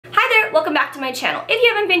there, welcome back to my channel. If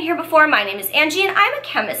you haven't been here before, my name is Angie and I'm a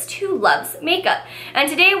chemist who loves makeup. And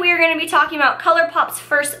today we are going to be talking about ColourPop's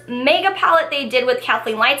first mega palette they did with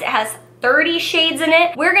Kathleen lights. It has 30 shades in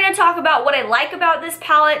it. We're gonna talk about what I like about this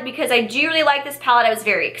palette because I do really like this palette. I was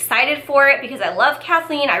very excited for it because I love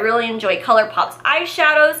Kathleen. I really enjoy ColourPop's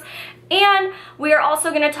eyeshadows. And we are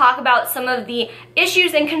also gonna talk about some of the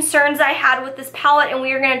issues and concerns I had with this palette, and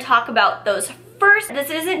we are gonna talk about those first.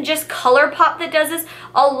 This isn't just ColourPop that does this.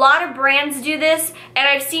 A lot of brands do this, and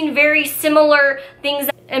I've seen very similar things.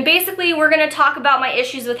 And basically, we're gonna talk about my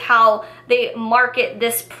issues with how they market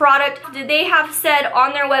this product. They have said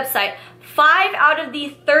on their website, 5 out of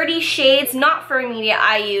the 30 shades not for immediate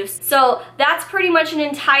eye use. So that's pretty much an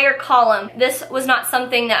entire column. This was not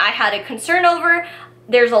something that I had a concern over.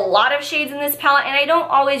 There's a lot of shades in this palette, and I don't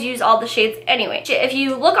always use all the shades anyway. If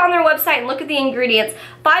you look on their website and look at the ingredients,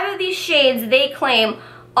 5 of these shades they claim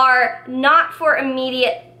are not for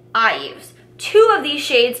immediate eye use. 2 of these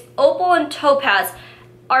shades, Opal and Topaz,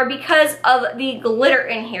 are because of the glitter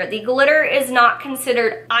in here. The glitter is not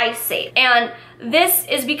considered eye safe, and this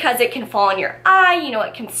is because it can fall in your eye, you know,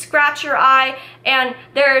 it can scratch your eye, and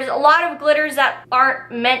there's a lot of glitters that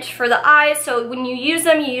aren't meant for the eyes, so when you use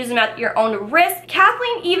them at your own risk.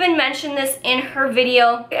 Kathleen even mentioned this in her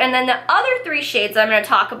video. And then the other 3 shades I'm going to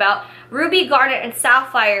talk about, Ruby, Garnet, and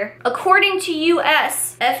Sapphire, according to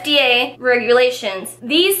US FDA regulations,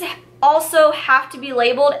 these also have to be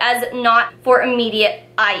labeled as not for immediate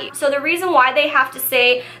eye use. So the reason why they have to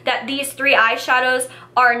say that these 3 eyeshadows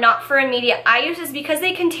are not for immediate eye use is because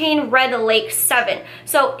they contain Red Lake 7.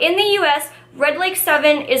 So in the US, Red Lake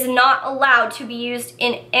 7 is not allowed to be used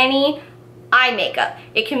in any eye makeup.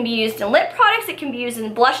 It can be used in lip products, it can be used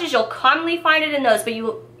in blushes, you'll commonly find it in those, but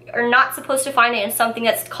you are not supposed to find it in something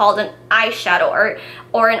that's called an eyeshadow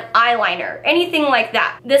or an eyeliner, anything like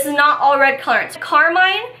that. This is not all red colorants.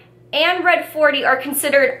 Carmine and Red 40 are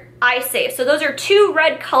considered eye safe. So those are 2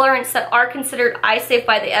 red colorants that are considered eye safe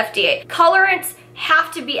by the FDA. Colorants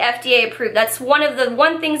have to be FDA approved. That's one of the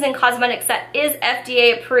things in cosmetics that is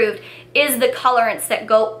FDA approved is the colorants that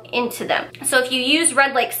go into them. So if you use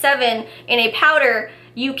Red Lake 7 in a powder,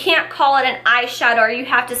 you can't call it an eyeshadow, or you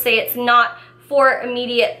have to say it's not for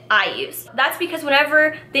immediate eye use. That's because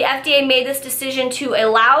whenever the FDA made this decision to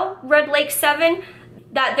allow Red Lake 7,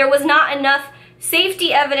 that there was not enough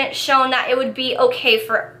safety evidence shown that it would be okay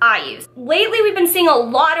for eye use. Lately, we've been seeing a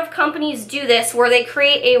lot of companies do this where they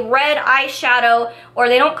create a red eyeshadow, or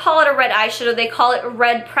they don't call it a red eyeshadow, they call it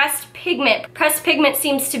red pressed pigment. Pressed pigment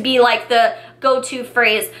seems to be like the go-to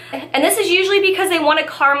phrase. And this is usually because they want a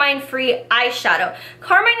carmine-free eyeshadow.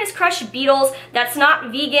 Carmine is crushed beetles. That's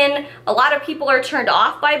not vegan. A lot of people are turned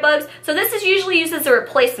off by bugs. So this is usually used as a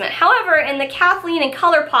replacement. However, in the Kathleen and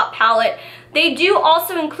ColourPop palette, they do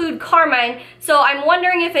also include carmine, so I'm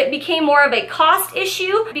wondering if it became more of a cost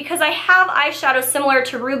issue because I have eyeshadows similar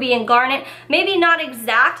to Ruby and Garnet, maybe not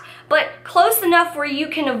exact, but close enough where you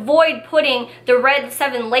can avoid putting the Red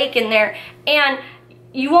 7 Lake in there, and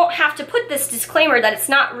you won't have to put this disclaimer that it's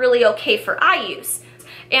not really okay for eye use.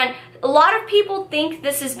 And a lot of people think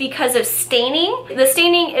this is because of staining. The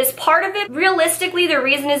staining is part of it. Realistically, the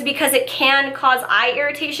reason is because it can cause eye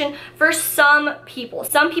irritation for some people.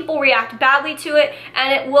 Some people react badly to it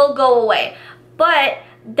and it will go away. But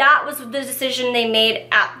that was the decision they made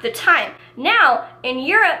at the time. Now, in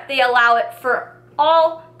Europe, they allow it for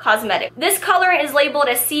all cosmetic. This colorant is labeled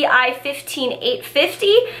as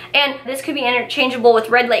CI15850, and this could be interchangeable with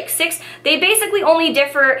Red Lake 6. They basically only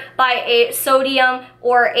differ by a sodium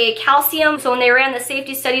or a calcium. So when they ran the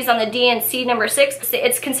safety studies on the DNC number 6,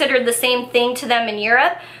 it's considered the same thing to them in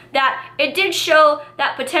Europe. That it did show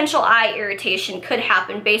that potential eye irritation could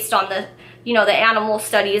happen based on the the animal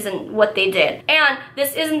studies and what they did. And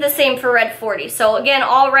this isn't the same for Red 40. So again,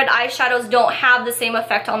 all red eyeshadows don't have the same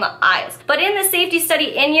effect on the eyes. But in the safety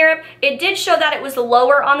study in Europe, it did show that it was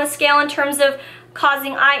lower on the scale in terms of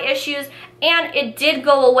causing eye issues, and it did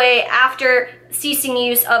go away after ceasing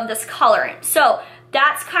use of this colorant. So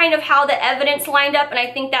that's kind of how the evidence lined up, and I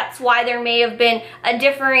think that's why there may have been a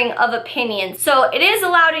differing of opinion. So it is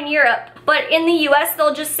allowed in Europe, but in the US,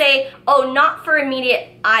 they'll just say, oh, not for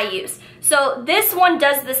immediate eye use. So this one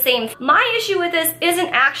does the same. My issue with this isn't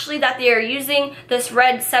actually that they are using this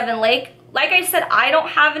Red 7 Lake. Like I said, I don't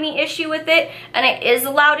have any issue with it, and it is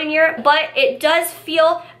allowed in Europe, but it does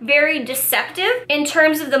feel very deceptive in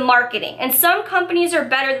terms of the marketing. And some companies are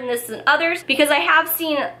better than this than others, because I have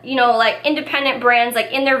seen, like independent brands,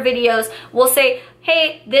 like in their videos, will say,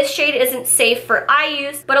 hey, this shade isn't safe for eye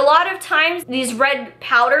use. But a lot of times, these red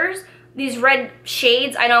powders, these red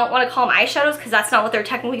shades, I don't want to call them eyeshadows because that's not what they're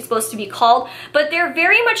technically supposed to be called, but they're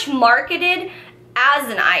very much marketed as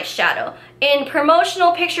an eyeshadow. In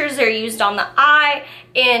promotional pictures, they're used on the eye.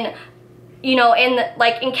 In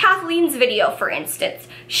Kathleen's video, for instance,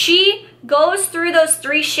 she goes through those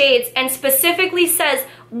 3 shades and specifically says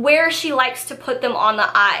where she likes to put them on the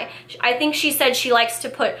eye. I think she said she likes to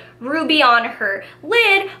put ruby on her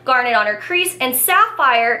lid, garnet on her crease, and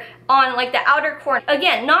sapphire on like the outer corner.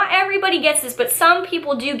 Again, not everybody gets this, but some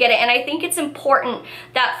people do get it, and I think it's important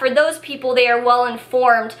that for those people, they are well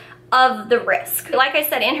informed of the risk. Like I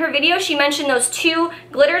said, in her video, she mentioned those 2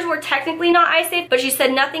 glitters were technically not eye safe, but she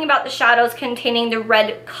said nothing about the shadows containing the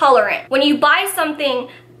red colorant. When you buy something,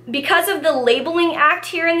 because of the labeling act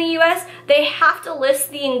here in the US, they have to list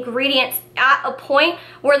the ingredients at a point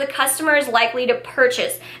where the customer is likely to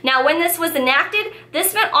purchase. Now, when this was enacted,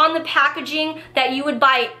 this meant on the packaging that you would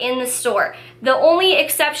buy in the store. The only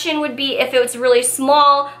exception would be if it was really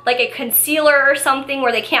small, like a concealer or something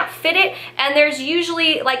where they can't fit it. And there's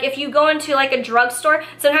usually, like if you go into like a drugstore,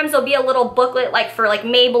 sometimes there'll be a little booklet like for like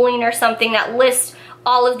Maybelline or something that lists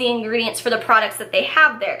all of the ingredients for the products that they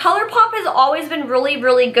have there. ColourPop has always been really,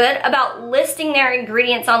 really good about listing their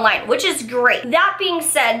ingredients online, which is great. That being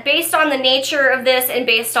said, based on the nature of this and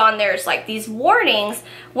based on there's like these warnings,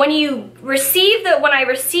 when I received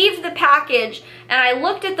the package and I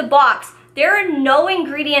looked at the box, there are no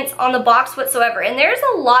ingredients on the box whatsoever, and there's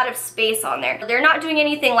a lot of space on there. They're not doing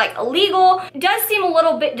anything like illegal. It does seem a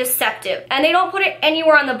little bit deceptive, and they don't put it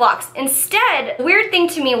anywhere on the box. Instead, the weird thing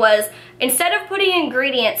to me was, instead of putting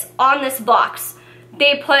ingredients on this box,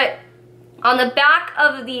 they put on the back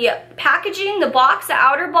of the packaging, the box, the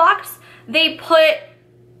outer box, they put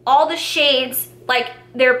all the shades, like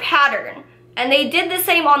their pattern, and they did the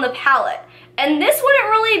same on the palette. And this wouldn't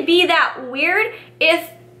really be that weird if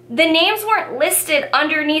the names weren't listed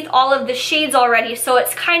underneath all of the shades already, so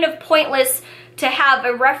it's kind of pointless to have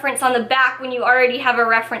a reference on the back when you already have a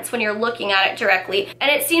reference when you're looking at it directly.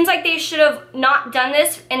 And it seems like they should have not done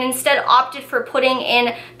this and instead opted for putting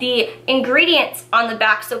in the ingredients on the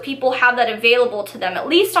back so people have that available to them, at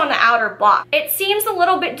least on the outer box. It seems a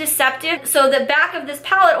little bit deceptive. So the back of this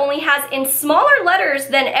palette only has in smaller letters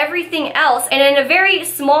than everything else and in a very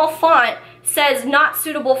small font says not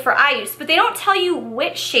suitable for eye use, but they don't tell you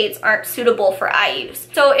which shades aren't suitable for eye use.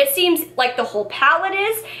 So it seems like the whole palette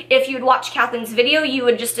is. If you'd watch Kathleen's video, you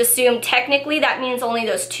would just assume technically that means only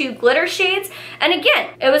those 2 glitter shades. And again,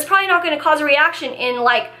 it was probably not going to cause a reaction in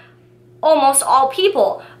like almost all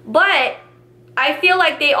people, but I feel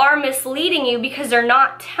like they are misleading you because they're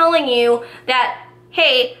not telling you that,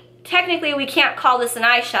 hey, technically we can't call this an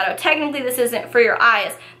eyeshadow. Technically this isn't for your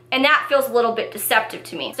eyes. And that feels a little bit deceptive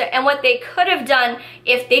to me. And what they could have done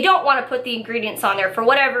if they don't want to put the ingredients on there for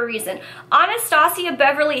whatever reason, Anastasia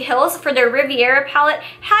Beverly Hills for their Riviera palette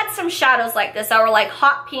had some shadows like this that were like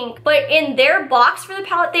hot pink, but in their box for the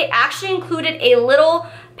palette, they actually included a little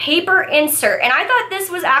paper insert. And I thought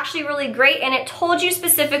this was actually really great, and it told you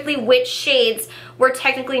specifically which shades were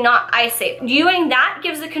technically not eye safe. Doing that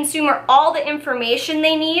gives the consumer all the information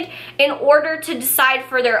they need in order to decide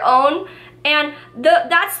for their own. And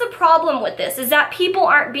that's the problem with this, is that people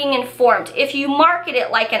aren't being informed. If you market it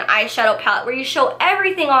like an eyeshadow palette where you show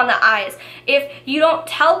everything on the eyes, if you don't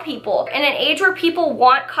tell people, in an age where people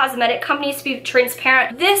want cosmetic companies to be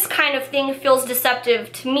transparent, this kind of thing feels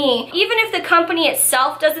deceptive to me. Even if the company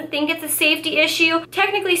itself doesn't think it's a safety issue,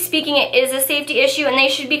 technically speaking it is a safety issue, and they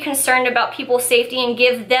should be concerned about people's safety and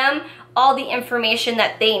give them all the information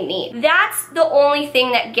that they need. That's the only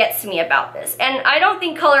thing that gets me about this. And I don't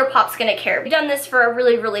think ColourPop's gonna care. We've done this for a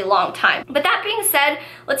really, really long time. But that being said,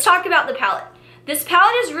 let's talk about the palette. This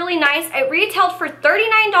palette is really nice. It retailed for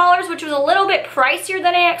 $39, which was a little bit pricier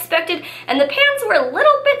than I expected. And the pans were a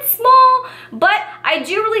little bit small, but I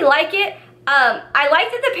do really like it. I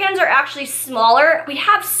like that the pans are actually smaller. We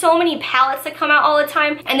have so many palettes that come out all the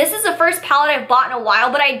time, and this is the first palette I've bought in a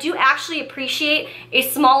while, but I do actually appreciate a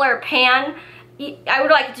smaller pan. I would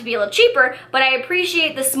like it to be a little cheaper, but I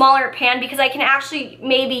appreciate the smaller pan because I can actually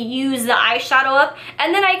maybe use the eyeshadow up,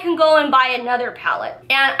 and then I can go and buy another palette.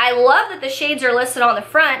 And I love that the shades are listed on the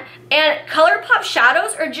front, and ColourPop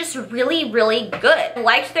shadows are just really, really good. I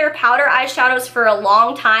liked their powder eyeshadows for a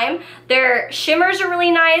long time. Their shimmers are really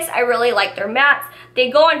nice. I really like their mattes. They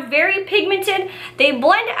go on very pigmented. They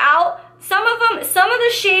blend out. Some of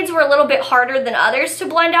the shades were a little bit harder than others to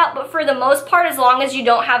blend out, but for the most part, as long as you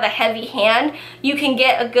don't have a heavy hand, you can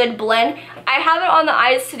get a good blend. I have it on the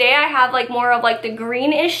eyes today. I have like more of like the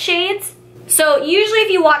greenish shades. So usually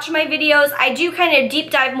if you watch my videos, I do kind of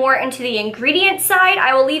deep dive more into the ingredient side.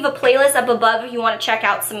 I will leave a playlist up above if you want to check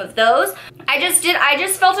out some of those. I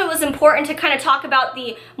just felt it was important to kind of talk about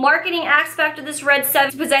the marketing aspect of this Red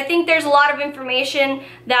 7 because I think there's a lot of information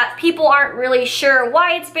that people aren't really sure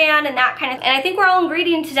why it's banned and that kind of, and I think we're all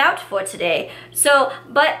ingrediented out for today. So,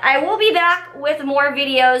 but I will be back with more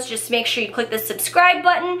videos. Just make sure you click the subscribe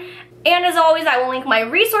button. And as always, I will link my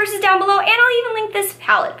resources down below, and I'll even link this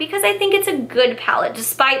palette because I think it's a good palette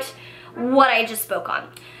despite what I just spoke on.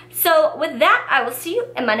 So with that, I will see you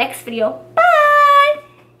in my next video. Bye!